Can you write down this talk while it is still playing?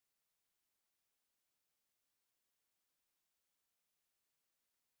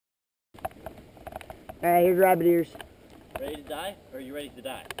Alright, here's rabbit ears. Ready to die? Or are you ready to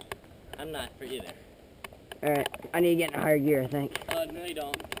die? I'm not for either. Alright, I need to get in a higher gear, I think. No you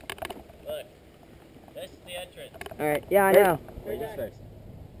don't. Look. This is the entrance. Alright, yeah, I know. Ladies first.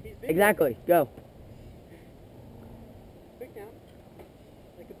 Exactly, go. Quick now.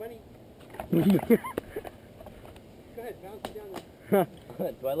 Like a bunny. Go ahead, bounce it down there.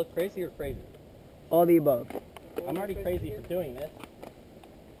 Do I look crazy or crazy? All the above. I'm already crazy for doing this.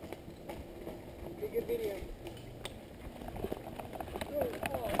 Be a good video.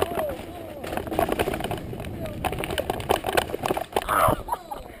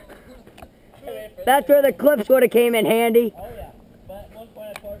 That's where the clips would have came in handy. Oh yeah. But at one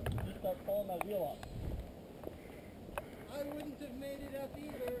point I just started pulling my wheel off. I wouldn't have made it up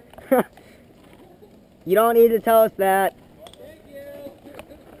either. You don't need to tell us that. Thank you.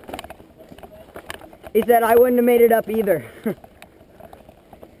 He said I wouldn't have made it up either.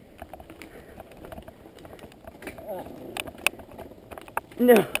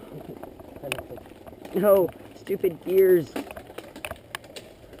 No. No, stupid gears.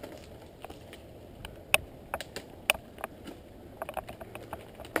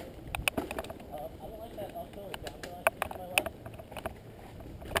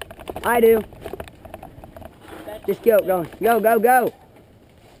 I do. Just go, go, go, go, go.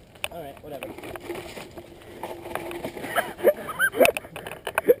 Alright, whatever.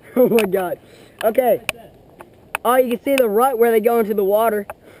 Oh my god. Okay. Oh, you can see the rut where they go into the water.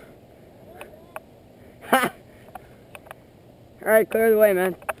 Ha! Alright, clear the way,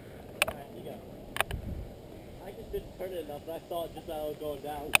 man. Alright, you go. I just didn't turn it enough, but I saw it just as I was going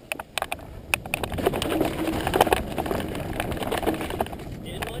down.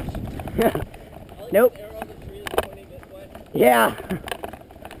 Did much? Nope. The arrow on the tree is pointing this way. Yeah.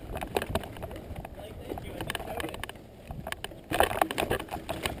 Like thank you, I just noticed.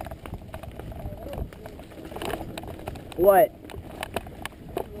 What?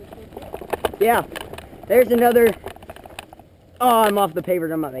 Yeah. There's another. Oh, I'm off the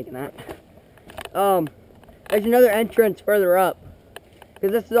pavers. I'm not making that. There's another entrance further up.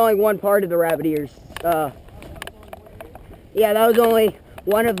 Because this is only one part of the rabbit ears. Yeah, that was only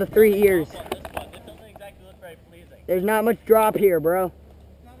one of the 3 ears. This doesn't exactly look very pleasing. There's not much drop here, bro.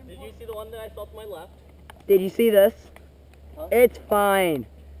 Did you see the one that I saw to my left? Did you see this? Huh? It's fine.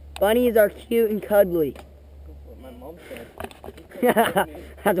 Bunnies are cute and cuddly. That's what my mom said.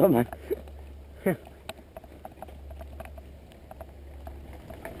 That's what my...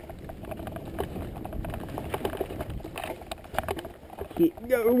 Keep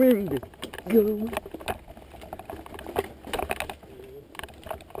going, going.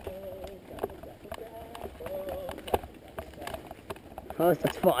 Oh,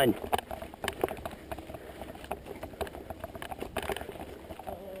 that's fun.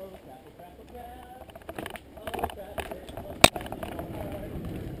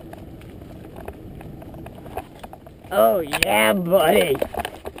 Oh yeah, buddy.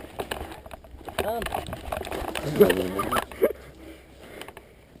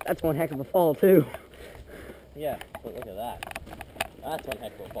 That's one heck of a fall too. Yeah, but look at that. That's one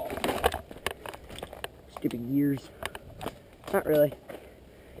heck of a fall. Stupid gears. Not really.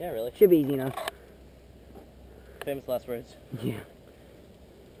 Yeah, really. Should be easy enough. Famous last words. Yeah.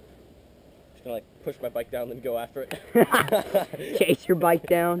 Just gonna like push my bike down, then go after it. Chase your bike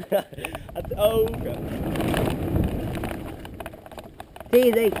down. Oh, crap.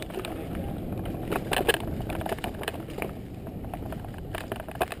 Easy.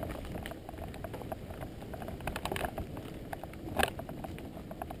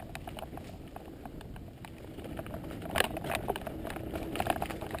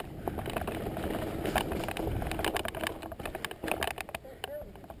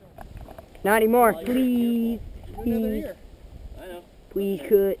 Not anymore, please. Another Please, ear. I know. please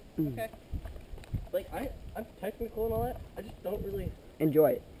cut. Okay. Like, I'm technical and all that. I just don't really...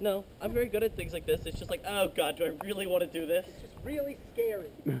 Enjoy it. No, I'm very good at things like this. It's just like, oh god, do I really want to do this? It's just really scary.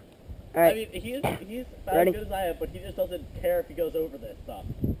 All I right. mean, he's about Ready? as good as I am, but he just doesn't care if he goes over this stuff.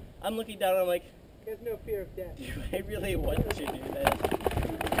 I'm looking down and I'm like, There's no fear of death. do I really want to do this?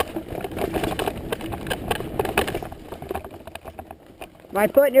 My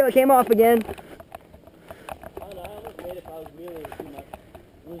foot nearly came off again. I don't know, I almost made it if I was wheeling too much.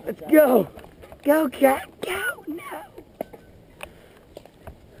 Losing Let's track. go. Go, cat, go. No.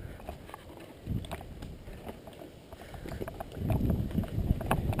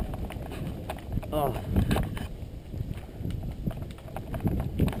 Oh.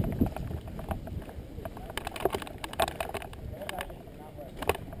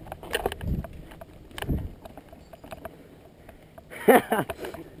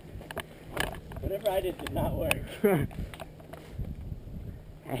 Whatever Whatever I did not work.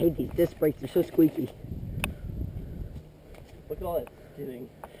 I hate these disc brakes, they're so squeaky. Look at all that skidding.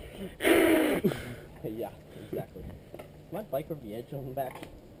 Yeah, exactly. Is my bike over the edge on the back?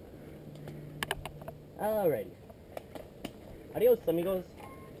 Alrighty. Adios, amigos.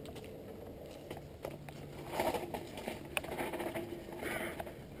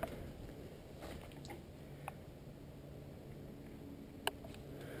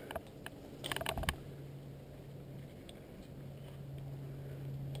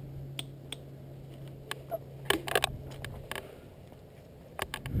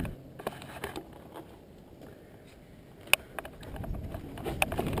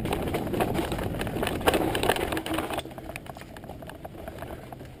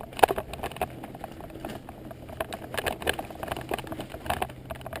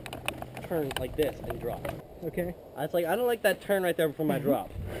 Turn like this and drop. Okay. I don't like that turn right there before my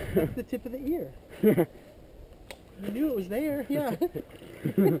drop. That's the tip of the ear. You knew it was there. Yeah.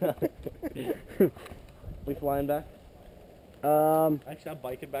 We flying back? Um, Actually, I'm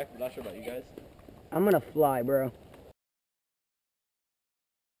biking back. I'm not sure about you guys. I'm gonna fly, bro.